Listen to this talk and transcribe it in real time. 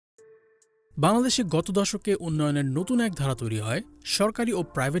বাংলাদেশে গত দশকে উন্নয়নের নতুন এক ধারা তৈরি হয় সরকারি ও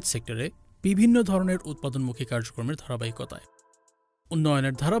প্রাইভেট সেক্টরে বিভিন্ন ধরনের উৎপাদনমুখী কার্যক্রমের ধারাবাহিকতায়।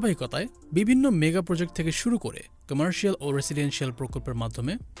 উন্নয়নের ধারাবাহিকতায় বিভিন্ন মেগা প্রজেক্ট থেকে শুরু করে কমার্শিয়াল ও রেসিডেন্সিয়াল প্রকল্পের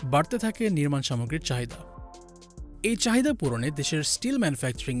মাধ্যমে বাড়তে থাকে নির্মাণ সামগ্রীর চাহিদা। এই চাহিদা পূরণে দেশের স্টিল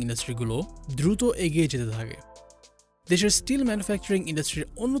ম্যানুফ্যাকচারিং ইন্ডাস্ট্রিগুলো দ্রুত এগিয়ে যেতে থাকে। দেশের স্টিল ম্যানুফ্যাকচারিং ইন্ডাস্ট্রির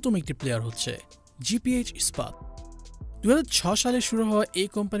অন্যতম একটি প্লেয়ার হচ্ছে GPH ইস্পাত। 2006 সালে শুরু হওয়া এই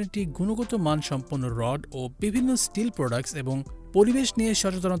কোম্পানিটি গুণগত মানসম্পন্ন রড ও বিভিন্ন স্টিল প্রোডাক্টস এবং পরিবেশ নিয়ে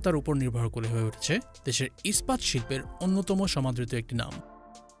সচেতনতার উপর নির্ভর করে হয়ে উঠেছে দেশের ইস্পাত শিল্পের অন্যতম সমাদৃত একটি নাম।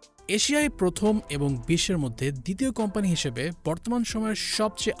 এশিয়ায় প্রথম এবং বিশ্বের মধ্যে দ্বিতীয় কোম্পানি হিসেবে বর্তমান সময়ের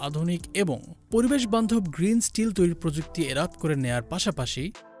সবচেয়ে আধুনিক এবং পরিবেশ বান্ধব গ্রিন স্টিল তৈরির প্রযুক্তি এরাত করে নেয়ার পাশাপাশি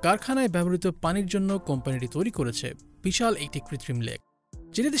কারখানায় ব্যবহৃত পানির জন্য কোম্পানিটি তৈরি করেছে বিশাল একটি কৃত্রিম লেক,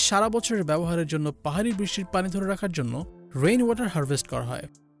 যেটিতে সারা বছরের ব্যবহারের জন্য পাহাড়ি বৃষ্টির পানি ধরে রাখার জন্য রেইনওয়াটার হারভেস্ট করা হয়।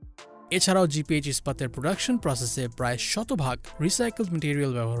 এছাড়াও GPH ইস্পাতের প্রোডাকশন প্রসেসে প্রায় 100% রিসাইকেলড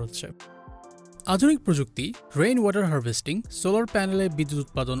ম্যাটেরিয়াল ব্যবহার হচ্ছে। আধুনিক প্রযুক্তি, রেইন ওয়াটার হারভেস্টিং, সোলার প্যানেলে বিদ্যুৎ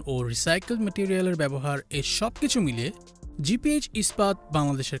উৎপাদন ও রিসাইকেলড ম্যাটেরিয়ালের ব্যবহার এই সব কিছু মিলিয়ে GPH ইস্পাত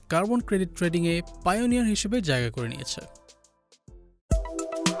বাংলাদেশের কার্বন ক্রেডিট ট্রেডিংয়ে পায়োনিয়ার হিসেবে জায়গা করে নিয়েছে।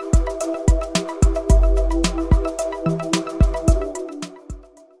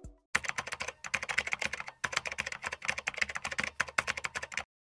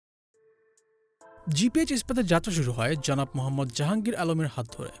 GPH ইস্পাতের যাত্রা শুরু হয় জনাব মোহাম্মদ জাহাঙ্গীর আলমের হাত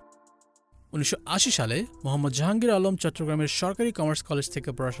ধরে। 1980 সালে মোহাম্মদ জাহাঙ্গীর আলম চট্টগ্রামের সরকারি কমার্স কলেজ থেকে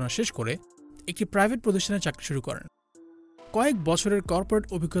পড়াশোনা শেষ করে একটি প্রাইভেট প্রতিষ্ঠানে চাকরি শুরু করেন। কয়েক বছরের কর্পোরেট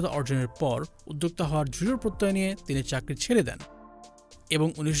অভিজ্ঞতা অর্জনের পর উদ্যোক্তা হওয়ার দৃঢ় প্রত্যয় নিয়ে তিনি চাকরি ছেড়ে দেন এবং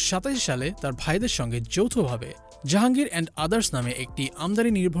 1987 সালে তার ভাইদের সঙ্গে যৌথভাবে জাহাঙ্গীর অ্যান্ড আদার্স নামে একটি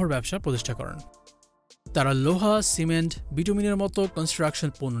আমদানি নির্ভর ব্যবসা প্রতিষ্ঠা করেন। তারা লোহা, সিমেন্ট, বিটুমিনের মতো কনস্ট্রাকশন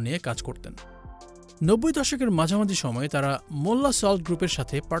পণ্য নিয়ে কাজ করতেন। 90 দশকের মাঝামাঝি সময়ে তারা মোল্লা সল্ট গ্রুপের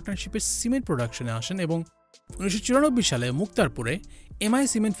সাথে পার্টনারশিপে সিমেন্ট প্রোডাকশনে আসেন এবং 1994 সালে মুক্তারপুরে MI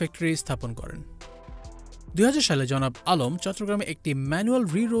সিমেন্ট ফ্যাক্টরি স্থাপন করেন। 2000 সালে জনাব আলম চট্টগ্রামে একটি ম্যানুয়াল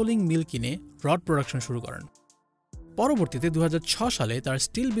রি-রোলিং মিল কিনে রড প্রোডাকশন শুরু করেন। পরবর্তীতে 2006 সালে তার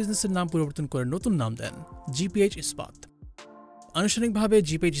স্টিল বিজনেসের নাম পরিবর্তন করে নতুন নাম দেন GPH ইস্পাত। আনুষ্ঠানিকভাবে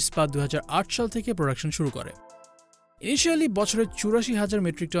GPH ইস্পাত 2008 সাল থেকে প্রোডাকশন শুরু করে। ইনিশিয়ালি বছরে 84,000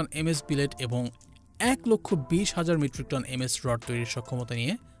 মেট্রিক টন MS বিলেট এবং 1,20,000 মেট্রিক টন MS রড তৈরির সক্ষমতা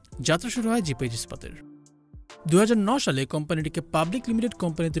নিয়ে যাত্রা শুরু হয় GPH ইস্পাতের। 2009 সালে কোম্পানিটিকে পাবলিক লিমিটেড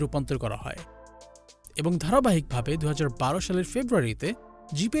কোম্পানিতে রূপান্তর করা হয় এবং ধারাবাহিকভাবে 2012 সালের ফেব্রুয়ারিতে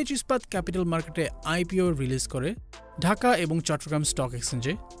GPH ইস্পাত ক্যাপিটাল মার্কেটে IPO রিলিজ করে ঢাকা এবং চট্টগ্রাম স্টক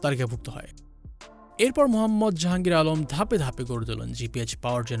এক্সচেঞ্জে তালিকাভুক্ত হয়। এরপর মোহাম্মদ জাহাঙ্গীর আলম ধাপে ধাপে গড়ে তোলেন GPH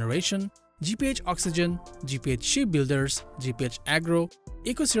পাওয়ার generation, GPH oxygen, GPH ship builders, GPH agro,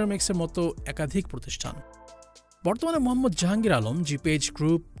 ইকোসিরামিক্সের মতো একাধিক প্রতিষ্ঠান। বর্তমানে Mohammad Jahangir Alam GPH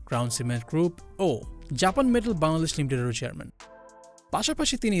group, crown cement group ও জাপান মেটাল বাংলাদেশ লিমিটেডের চেয়ারম্যান।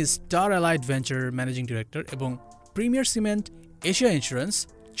 পাশাপাশি তিনি star allied venture managing director এবং premier cement, Asia insurance,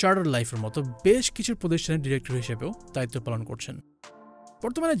 charter লাইফের মতো বেশ কিছু প্রতিষ্ঠানের ডিরেক্টর হিসেবেও দায়িত্ব পালন করছেন।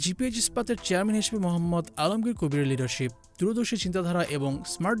 বর্তমানে GPH ইস্পাতের চেয়ারম্যান হিসেবে মোহাম্মদ আলমগীর কবিরের লিডারশিপ, দূরদর্শী চিন্তাধারা এবং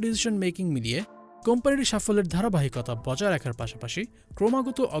স্মার্ট ডিসিশন মেকিং মিলিয়ে কোম্পানিটির সাফল্যের ধারাবাহিকতা বজায় রাখার পাশাপাশি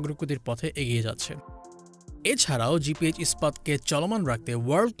ক্রমাগত অগ্রগতির পথে এগিয়ে যাচ্ছে। এছাড়াও GPH ইস্পাতকে চলমান রাখতে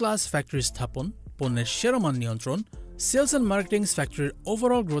ওয়ার্ল্ড ক্লাস ফ্যাক্টরি স্থাপন, পণ্যের সেরা মান নিয়ন্ত্রণ, সেলস অ্যান্ড মার্কেটিং ফ্যাক্টরির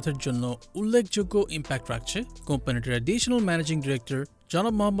ওভারঅল গ্রোথের জন্য উল্লেখযোগ্য ইম্প্যাক্ট রাখছে কোম্পানিটির অ্যাডিশনাল ম্যানেজিং ডিরেক্টর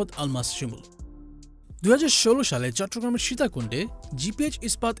জনাব মোহাম্মদ আলমাস শিমুল। 2016 সালে চট্টগ্রামের সীতাকুণ্ডে GPH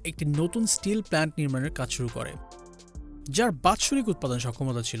ইস্পাত একটি নতুন স্টিল প্ল্যান্ট নির্মাণের কাজ শুরু করে, যার বাৎসরিক উৎপাদন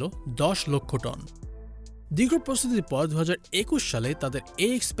সক্ষমতা ছিল 10 লক্ষ টন। দীর্ঘ প্রস্তুতির পর 2021 সালে তাদের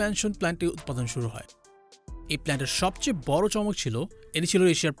এই এক্সপ্যানশন প্ল্যান্টে উৎপাদন শুরু হয়। এই প্ল্যান্টের সবচেয়ে বড় চমক ছিল এটি ছিল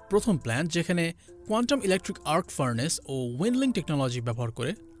এশিয়ার প্রথম প্ল্যান্ট যেখানে কোয়ান্টাম ইলেকট্রিক আর্ক ফার্নেস ও উইনলিঙ্ক টেকনোলজি ব্যবহার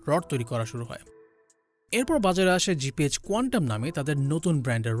করে রড তৈরি করা শুরু হয়। এরপর বাজারে আসে GPH কোয়ান্টাম নামে তাদের নতুন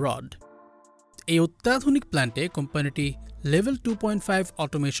ব্র্যান্ডের রড। এই অত্যাধুনিক প্ল্যান্টে কোম্পানিটি লেভেল 2.5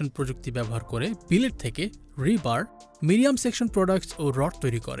 অটোমেশন প্রযুক্তি ব্যবহার করে বিলেট থেকে রিবার, মিডিয়াম সেকশন প্রোডাক্টস ও রড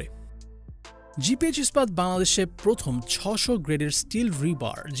তৈরি করে। GPH ইস্পাত বাংলাদেশে প্রথম 600 গ্রেডের স্টিল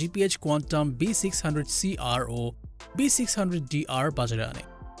রিবার GPH কোয়ান্টাম B600CR ও B600DR বাজারে আনে।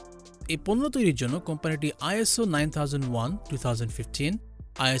 এই পণ্য তৈরির জন্য কোম্পানিটি ISO 9001:2015,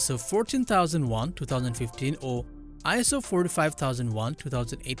 ISO 14001:2015 ও ISO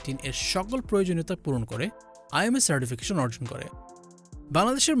 45001:2018 এর সকল প্রয়োজনীয়তা পূরণ করে IMS সার্টিফিকেশন অর্জন করে।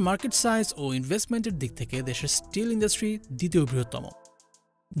 বাংলাদেশের মার্কেট সাইজ ও ইনভেস্টমেন্টের দিক থেকে দেশের স্টিল ইন্ডাস্ট্রি দ্বিতীয় বৃহত্তম।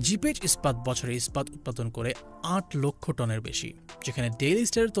 জিপিএইচ ইস্পাত বছরে ইস্পাত উৎপাদন করে ৮ লক্ষ টনের বেশি, যেখানে ডেইলি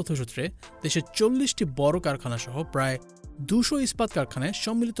স্টারের তথ্যসূত্রে দেশের ৪০টি বড় কারখানা সহ প্রায় ২০০ ইস্পাত কারখানায়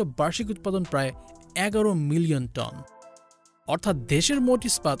সম্মিলিত বার্ষিক উৎপাদন প্রায় ১১ মিলিয়ন টন। অর্থাৎ দেশের মোট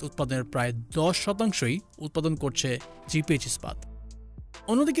ইস্পাত উৎপাদনের প্রায় ১০% উৎপাদন করছে জিপিএইচ ইস্পাত।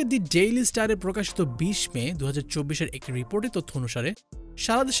 অন্যদিকে দি ডেইলি স্টারে প্রকাশিত ২০ মে ২০২৪-এর একটি রিপোর্টের তথ্য অনুসারে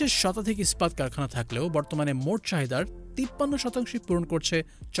সারা দেশের শতাধিক ইস্পাত কারখানা থাকলেও বর্তমানে মোট চাহিদার ৫৩% পূরণ করছে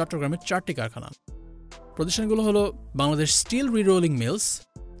চট্টগ্রামের ৪টি কারখানা। প্রতিষ্ঠানগুলো হল Bangladesh still re-rolling mills,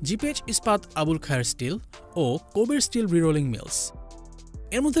 GPH ইস্পাত আবুল খায়ের স্টিল ও কবির স্টিল রিরোলিং মিলস।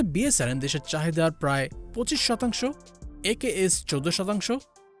 এর মধ্যে বিএসআরএম দেশের চাহিদার প্রায় ২৫%, একেএস ১৪%,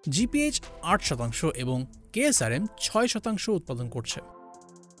 জিপিএইচ ৮% এবং কেএসআরএম ৬% উৎপাদন করছে,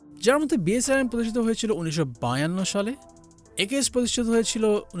 যার মধ্যে বিএসআরএম প্রতিষ্ঠিত হয়েছিল ১৯৫২ সালে, একেএস প্রতিষ্ঠিত হয়েছিল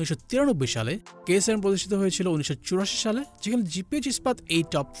 ১৯৯৩ সালে, কেএসআরএম প্রতিষ্ঠিত হয়েছিল ১৯৮৪ সালে, যেখানে জিপিএইচ ইস্পাত এই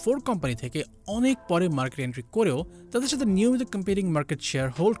টপ 4 কোম্পানি থেকে অনেক পরে মার্কেট এন্ট্রি করেও তাদের সাথে নিয়মিত কম্পিটিং মার্কেট শেয়ার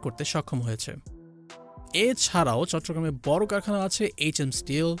হোল্ড করতে সক্ষম হয়েছে। এছাড়াও চট্টগ্রামে বড় কারখানা আছে এইচএম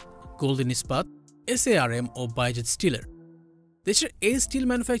স্টিল, গোল্ডেন ইস্পাত, এসএআরএম ও বাইজেড স্টিলের। দেশের এই স্টিল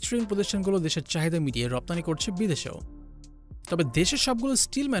ম্যানুফ্যাকচারিং প্রতিষ্ঠানগুলো দেশের চাহিদা মিটিয়ে রপ্তানি করছে বিদেশেও। তবে দেশের সবগুলো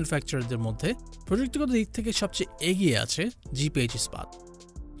স্টিল ম্যানুফ্যাকচারারদের মধ্যে প্রযুক্তিগত দিক থেকে সবচেয়ে এগিয়ে আছে জিপিএইচ ইস্পাত,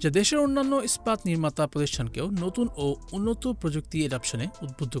 যা দেশের অন্যান্য ইস্পাত নির্মাতা প্রতিষ্ঠানকেও নতুন ও উন্নত প্রযুক্তি অ্যাডাপশনে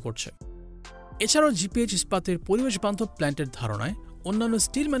উদ্বুদ্ধ করছে। এছাড়াও জিপিএইচ ইস্পাতের পরিবেশ বান্ধব প্ল্যান্টের ধারণায় অন্যান্য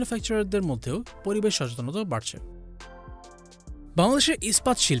স্টিল ম্যানুফ্যাকচারারদের মধ্যেও পরিবেশ সচেতনতা বাড়ছে। বাংলাদেশের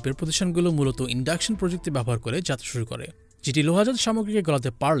ইস্পাত শিল্পের প্রতিষ্ঠানগুলো মূলত ইন্ডাকশন প্রযুক্তি ব্যবহার করে যাত্রা শুরু করে, যেটি লোহাজাত সামগ্রীকে গলাতে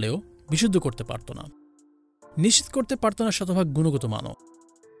পারলেও বিশুদ্ধ করতে পারত না, নিশ্চিত করতে পারত না শতভাগ গুণগত মানও।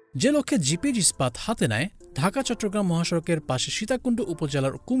 যে লক্ষ্যে জিপিএইচ ইস্পাত হাতে নেয় ঢাকা চট্টগ্রাম মহাসড়কের পাশে সীতাকুণ্ড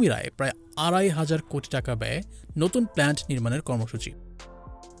উপজেলার কুমিরায় প্রায় ২৫০০ কোটি টাকা ব্যয়ে নতুন প্ল্যান্ট নির্মাণের কর্মসূচি।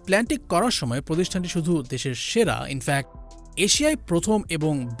 প্ল্যান্টটি করার সময় প্রতিষ্ঠানটি শুধু দেশের সেরা, ইনফ্যাক্ট এশিয়ায় প্রথম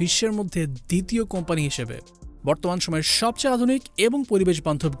এবং বিশ্বের মধ্যে দ্বিতীয় কোম্পানি হিসেবে বর্তমান সময়ের সবচেয়ে আধুনিক এবং পরিবেশ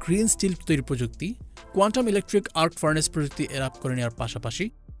বান্ধব গ্রিন স্টিল তৈরি প্রযুক্তি, কোয়ান্টাম ইলেকট্রিক আর্ক ফার্নেস প্রযুক্তি এডাপ্ট করে নেওয়ার পাশাপাশি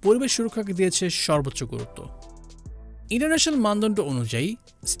পরিবেশ সুরক্ষাকে দিয়েছে সর্বোচ্চ গুরুত্ব। ইন্টারন্যাশনাল মানদণ্ড অনুযায়ী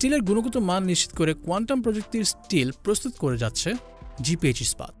স্টিলের গুণগত মান নিশ্চিত করে কোয়ান্টাম প্রযুক্তির স্টিল প্রস্তুত করে যাচ্ছে জিপিএইচ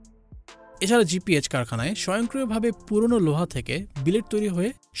ইস্পাত। এছাড়া জিপিএইচ কারখানায় স্বয়ংক্রিয়ভাবে পুরনো লোহা থেকে বিলেট তৈরি হয়ে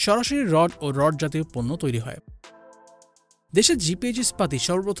সরাসরি রড ও রড জাতীয় পণ্য তৈরি হয়। দেশে জিপিএইচ ইস্পাতই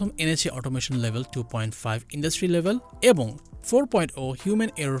সর্বপ্রথম এনেছে অটোমেশন লেভেল 2.5 ইন্ডাস্ট্রি লেভেল এবং 4.0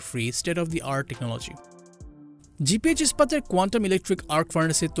 human error free state of the art technology. GPH ইস্পাতের কোয়ান্টাম ইলেকট্রিক আর্ক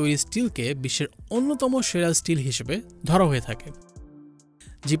ফার্নেসে তৈরি স্টিলকে বিশ্বের অন্যতম সেরা স্টিল হিসেবে ধরা হয়ে থাকে।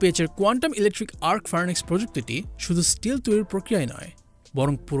 জিপিএইচের কোয়ান্টাম ইলেকট্রিক আর্ক ফার্নেস প্রযুক্তিটি শুধু স্টিল তৈরির প্রক্রিয়ায় নয়,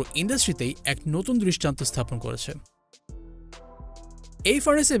 বরং পুরো ইন্ডাস্ট্রিতেই এক নতুন দৃষ্টান্ত স্থাপন করেছে। এই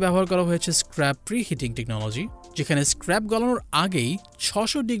ফার্নেসে ব্যবহার করা হয়েছে স্ক্র্যাপ প্রি হিটিং টেকনোলজি, যেখানে স্ক্র্যাপ গলানোর আগেই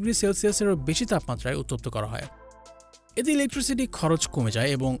 ৬০০ ডিগ্রি সেলসিয়াসেরও বেশি তাপমাত্রায় উত্তপ্ত করা হয়। এতে ইলেকট্রিসিটি খরচ কমে যায়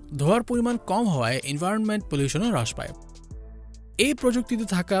এবং ধোঁয়ার পরিমাণ কম হওয়ায় এনভায়রনমেন্ট পলিউশনও হ্রাস পায়। এই প্রযুক্তিতে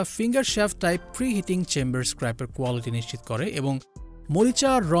থাকা finger shaft type pre heating chamber স্ক্র্যাপের quality নিশ্চিত করে এবং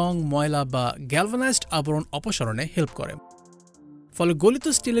মরিচা, রং, ময়লা বা গ্যালভানাইজড আবরণ অপসারণে হেল্প করে। ফলে গলিত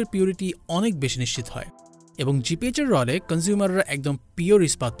স্টিলের পিউরিটি অনেক বেশি নিশ্চিত হয় এবং জিপিএইচের রডে কনজিউমাররা একদম পিওর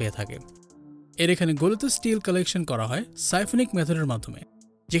ইস্পাত পেয়ে থাকে। এর এখানে গলিত স্টিল কালেকশন করা হয় সাইফনিক মেথডের মাধ্যমে,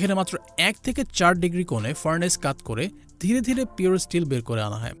 যেখানে মাত্র ১ থেকে ৪ ডিগ্রি কোণে ফার্নেস কাট করে ধীরে ধীরে পিওর স্টিল বের করে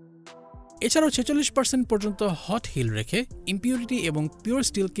আনা হয়। এছাড়াও ৪৬% পর্যন্ত হট হিল রেখে ইম্পিউরিটি এবং পিওর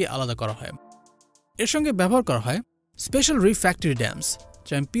স্টিলকে আলাদা করা হয়। এর সঙ্গে ব্যবহার করা হয় স্পেশাল রিফ্র্যাক্টরি ড্যামস,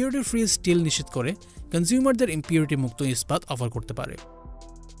 যা ইম্পিউরিটি ফ্রি স্টিল নিশ্চিত করে কনজিউমারদের ইম্পিউরিটি মুক্ত ইস্পাত অফার করতে পারে।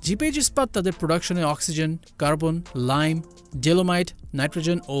 জিপিএইচ ইস্পাত তাদের প্রোডাকশনে অক্সিজেন, কার্বন, লাইম, ডেলোমাইট,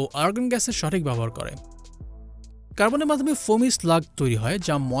 নাইট্রোজেন ও আর্গন গ্যাসের সঠিক ব্যবহার করে। কার্বনের মাধ্যমে ফোমি স্লাগ তৈরি হয়,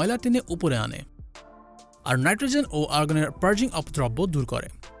 যা ময়লা টেনে উপরে আনে, আর নাইট্রোজেন ও আর্গনের পার্জিং অপদ্রব্য দূর করে।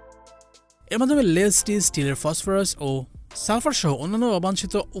 এর মাধ্যমে লেড স্টিলের ফসফরাস ও সালফার সহ অন্যান্য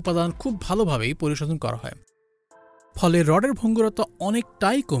অবাঞ্ছিত উপাদান খুব ভালোভাবেই পরিশোধন করা হয়। ফলে রডের ভঙ্গুরতা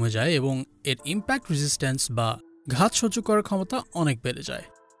অনেকটাই কমে যায় এবং এর ইম্প্যাক্ট রেজিস্ট্যান্স বা ঘাত সহ্য করার ক্ষমতা অনেক বেড়ে যায়।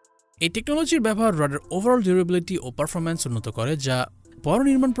 এই টেকনোলজির ব্যবহার রডের ওভারঅল ডিউরেবিলিটি ও পারফরম্যান্স উন্নত করে, যা বড়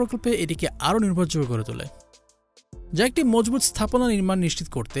নির্মাণ প্রকল্পে এটিকে আরও নির্ভরযোগ্য করে তোলে, যা একটি মজবুত স্থাপনা নির্মাণ নিশ্চিত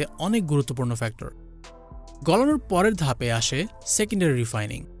করতে অনেক গুরুত্বপূর্ণ ফ্যাক্টর। গলানোর পরের ধাপে আসে সেকেন্ডারি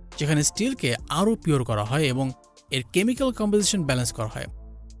রিফাইনিং, যেখানে স্টিলকে আরও পিওর করা হয় এবং এর কেমিক্যাল কম্পোজিশন ব্যালেন্স করা হয়।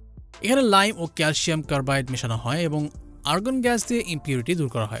 এখানে লাইম ও ক্যালসিয়াম কার্বাইড মেশানো হয় এবং আর্গন গ্যাস দিয়ে ইম্পিউরিটি দূর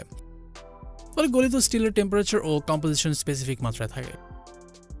করা হয়। ফলে গলিত স্টিলের টেম্পারেচার ও কম্পোজিশন স্পেসিফিক মাত্রায় থাকে।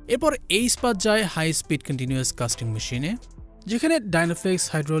 এরপর এই ইস্পাত যায় হাই স্পিড কন্টিনিউয়াস কাস্টিং মেশিনে, যেখানে ডাইনাফ্লেক্স,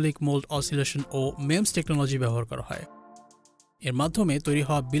 হাইড্রোলিক মোল্ড অসিলেশন ও মেমস টেকনোলজি ব্যবহার করা হয়। এর মাধ্যমে তৈরি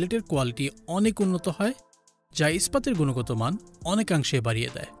হওয়া বিলেটের কোয়ালিটি অনেক উন্নত হয়, যা ইস্পাতের গুণগত মান অনেকাংশে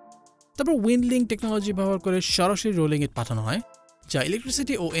বাড়িয়ে দেয়। তারপর উইনলিঙ্ক টেকনোলজি ব্যবহার করে সরাসরি রোলিংয়ে পাঠানো হয়, যা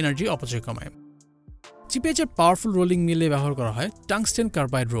ইলেকট্রিসিটি ও এনার্জি অপচয় কমায়। জিপিএইচের পাওয়ারফুল রোলিং মিলে ব্যবহার করা হয় টাংস্টেন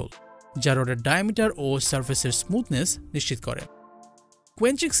কার্বাইড রোল, যা রডের ডায়ামিটার ও সারফেসের স্মুথনেস নিশ্চিত করে।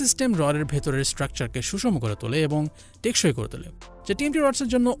 কোয়েঞ্চিং সিস্টেম রডের ভেতরের স্ট্রাকচারকে সুষম করে তোলে এবং টেকসই করে তোলে, যা টিএমটি রডসের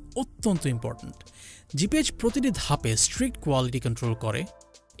জন্য অত্যন্ত ইম্পর্ট্যান্ট। জিপিএইচ প্রতিটি ধাপে স্ট্রিক্ট কোয়ালিটি কন্ট্রোল করে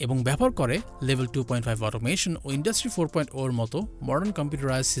এবং ব্যবহার করে লেভেল 2.5 অটোমেশন ও ইন্ডাস্ট্রি 4.0 এর মতো modern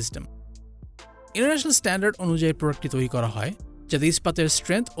computerise system. International standard অনুযায়ী প্রোডাক্টটি তৈরি করা হয়, যাতে ইস্পাতের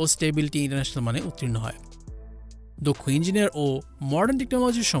স্ট্রেংথ ও স্টেবিলিটি ইন্টারন্যাশনাল মানে উত্তীর্ণ হয়। দক্ষ ইঞ্জিনিয়ার ও মডার্ন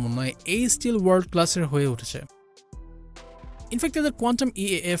টেকনোলজির সমন্বয়ে এই স্টিল ওয়ার্ল্ড ক্লাসের হয়ে উঠেছে। ইনফ্যাক্ট তাদের কোয়ান্টাম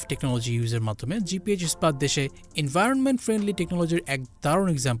ইএএফ টেকনোলজি ইউজের মাধ্যমে জিপিএইচ ইস্পাত দেশে এনভায়রনমেন্ট ফ্রেন্ডলি টেকনোলজির এক দারুণ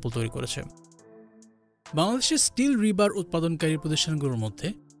এক্সাম্পল তৈরি করেছে। বাংলাদেশের স্টিল রিবার উৎপাদনকারী প্রতিষ্ঠানগুলোর মধ্যে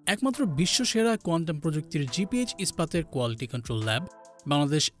একমাত্র বিশ্বসেরা কোয়ান্টাম প্রযুক্তির জিপিএইচ ইস্পাতের quality control lab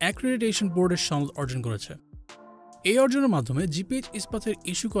Bangladesh accreditation বোর্ডের সনদ অর্জন করেছে। এই অর্জনের মাধ্যমে জিপিএইচ ইস্পাতের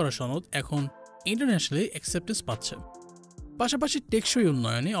ইস্যু করা সনদ এখন ইন্টারন্যাশনালি অ্যাকসেপ্টেন্স পাচ্ছে। পাশাপাশি টেকসই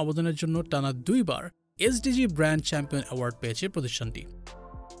উন্নয়নে অবদানের জন্য টানা 2 বার এসডিজি ব্র্যান্ড চ্যাম্পিয়ন অ্যাওয়ার্ড পেয়েছে প্রতিষ্ঠানটি।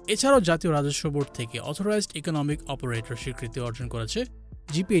 এছাড়াও জাতীয় রাজস্ব বোর্ড থেকে অথরাইজড ইকোনমিক অপারেটর স্বীকৃতি অর্জন করেছে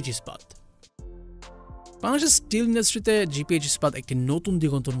জিপিএইচ ইস্পাত। বাংলাদেশের স্টিল ইন্ডাস্ট্রিতে জিপিএইচ ইস্পাত একটি নতুন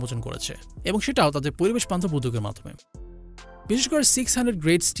দিগন্ত উন্মোচন করেছে, এবং সেটাও তাদের পরিবেশ বান্ধব উদ্যোগের মাধ্যমে। বিশেষ করে 600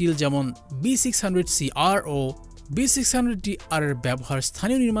 গ্রেড স্টিল যেমন B600CR ও B600DR এর ব্যবহার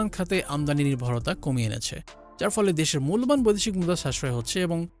স্থানীয় নির্মাণ খাতে আমদানি নির্ভরতা কমিয়ে এনেছে, যার ফলে দেশের মূল্যবান বৈদেশিক মুদ্রা সাশ্রয় হচ্ছে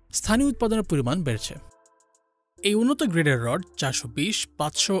এবং স্থানীয় উৎপাদনের পরিমাণ বেড়েছে। এই উন্নত গ্রেডের রড 420,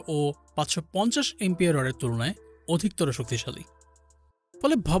 500 ও 550 এমপিআর রডের তুলনায় অধিকতর শক্তিশালী,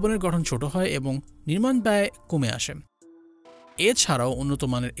 ফলে ভবনের গঠন ছোট হয় এবং নির্মাণ ব্যয় কমে আসে। এছাড়াও উন্নত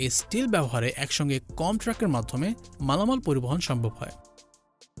মানের এই স্টিল ব্যবহারে একসঙ্গে কম ট্রাকের মাধ্যমে মালামাল পরিবহন সম্ভব হয়।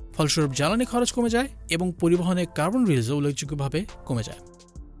 ফলস্বরূপ জ্বালানি খরচ কমে যায় এবং পরিবহনে কার্বন রিলিজও উল্লেখযোগ্যভাবে কমে যায়।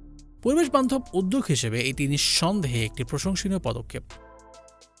 পরিবেশ বান্ধব উদ্যোগ হিসেবে এটি নিঃসন্দেহে একটি প্রশংসনীয় পদক্ষেপ।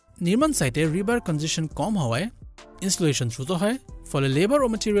 নির্মাণ সাইটে রিভার কনজেশন কম হওয়ায় ইনস্টলেশন দ্রুত হয়, ফলে লেবার ও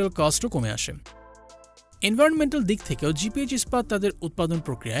ম্যাটেরিয়াল কস্টও কমে আসে। এনভায়রনমেন্টাল দিক থেকেও জিপিএইচ ইস্পাত তাদের উৎপাদন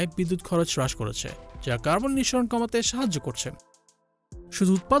প্রক্রিয়ায় বিদ্যুৎ খরচ হ্রাস করেছে, যা কার্বন নিঃসরণ কমাতে সাহায্য করছে।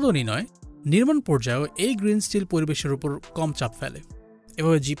 শুধু উৎপাদনই নয়, নির্মাণ পর্যায়েও এই গ্রিন স্টিল পরিবেশের উপর কম চাপ ফেলে।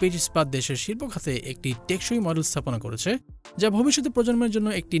 এভাবে জিপিএইচ ইস্পাত দেশের শিল্প খাতে একটি টেকসই মডেল স্থাপনা করেছে, যা ভবিষ্যতে প্রজন্মের জন্য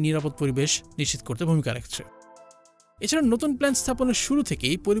একটি নিরাপদ পরিবেশ নিশ্চিত করতে ভূমিকা রাখছে। এছাড়া নতুন প্ল্যান্ট স্থাপনের শুরু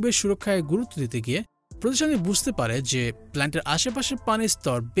থেকেই পরিবেশ সুরক্ষায় গুরুত্ব দিতে গিয়ে প্রতিষ্ঠানটি বুঝতে পারে যে প্ল্যান্টের আশেপাশে পানির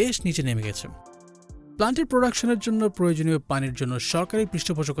স্তর বেশ নিচে নেমে গেছে। প্ল্যান্টের প্রোডাকশনের জন্য প্রয়োজনীয় পানির জন্য সরকারি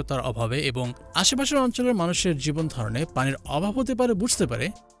পৃষ্ঠপোষকতার অভাবে এবং আশেপাশের অঞ্চলের মানুষের জীবন ধারণে পানির অভাব হতে পারে বুঝতে পারে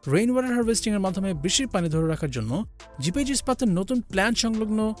রেইনওয়াটার হারভেস্টিং এর মাধ্যমে বৃষ্টির পানি ধরে রাখার জন্য জিপিএইচ ইস্পাতের নতুন প্ল্যান্ট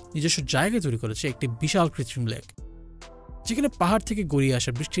সংলগ্ন নিজস্ব জায়গায় তৈরি করেছে একটি বিশাল কৃত্রিম লেক, যেখানে পাহাড় থেকে গড়িয়ে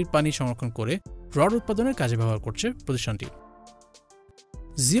আসা বৃষ্টির পানি সংরক্ষণ করে রড উৎপাদনের কাজে ব্যবহার করছে প্রতিষ্ঠানটি।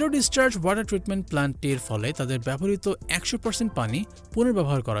 জিরো ডিসচার্জ ওয়াটার ট্রিটমেন্ট প্ল্যান্টের ফলে তাদের ব্যবহৃত 100% পানি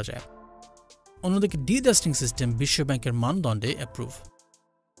পুনর্ব্যবহার করা যায়। অন্যদিকে ডিডাস্টিং সিস্টেম বিশ্বব্যাংকের মানদণ্ডে অ্যাপ্রুভ।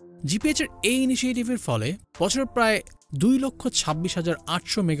 জিপিএইচের এই ইনিশিয়েটিভের ফলে বছরে প্রায়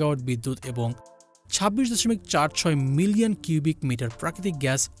 2,26,800 মেগাওয়াট বিদ্যুৎ এবং 26.46 মিলিয়ন কিউবিক মিটার প্রাকৃতিক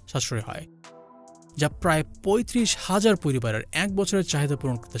গ্যাস সাশ্রয় হয়, যা প্রায় 35,000 পরিবারের এক বছরের চাহিদা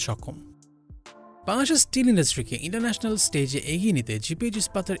পূরণ করতে সক্ষম। বাংলাদেশের স্টিল ইন্ডাস্ট্রিকে ইন্টারন্যাশনাল স্টেজে এগিয়ে নিতে জিপিএইচ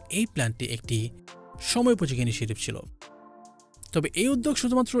ইস্পাতের এই প্ল্যান্টটি একটি সময়োপযোগী ইনিশিয়েটিভ ছিল। তবে এই উদ্যোগ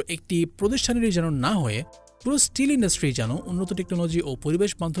শুধুমাত্র একটি প্রতিষ্ঠানেরই যেন না হয়ে পুরো স্টিল ইন্ডাস্ট্রি যেন উন্নত টেকনোলজি ও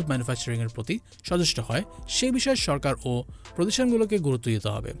পরিবেশ বান্ধব ম্যানুফ্যাকচারিংয়ের প্রতি সচেষ্ট হয়, সেই বিষয়ে সরকার ও প্রতিষ্ঠানগুলোকে গুরুত্ব দিতে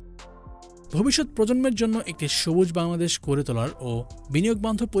হবে। ভবিষ্যৎ প্রজন্মের জন্য একটি সবুজ বাংলাদেশ গড়ে তোলার ও বিনিয়োগ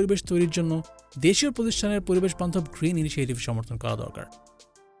বান্ধব পরিবেশ তৈরির জন্য দেশীয় প্রতিষ্ঠানের পরিবেশ বান্ধব গ্রিন ইনিশিয়েটিভ সমর্থন করা দরকার।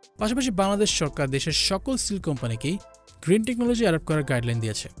 পাশাপাশি বাংলাদেশ সরকার দেশের সকল স্টিল কোম্পানিকেই গ্রিন টেকনোলজি অ্যাডপ্ট করার গাইডলাইন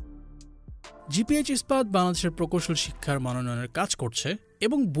দিয়েছে। জিপিএইচ ইস্পাত বাংলাদেশের প্রকৌশল শিক্ষার মানোন্নয়নের কাজ করছে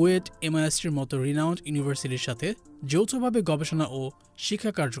এবং বুয়েট, এমআইএসটির মতো রিনাউন্ড ইউনিভার্সিটির সাথে যৌথভাবে গবেষণা ও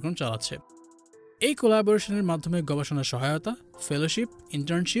শিক্ষা কার্যক্রম চালাচ্ছে। এই কোলাবোরেশনের মাধ্যমে গবেষণা সহায়তা, ফেলোশিপ,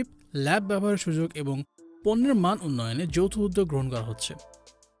 ইন্টার্নশিপ, ল্যাব ব্যবহারের সুযোগ এবং পণ্যের মান উন্নয়নে যৌথ উদ্যোগ গ্রহণ করা হচ্ছে।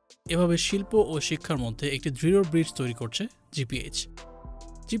 এভাবে শিল্প ও শিক্ষার মধ্যে একটি দৃঢ় ব্রিজ তৈরি করছে জিপিএইচ।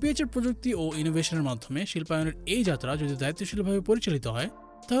 জিপিএইচের প্রযুক্তি ও ইনোভেশনের মাধ্যমে শিল্পায়নের এই যাত্রা যদি দায়িত্বশীলভাবে পরিচালিত হয়,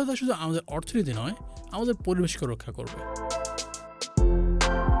 তাহলে তা শুধু আমাদের অর্থনীতি নয়, আমাদের পরিবেশকে রক্ষা করবে।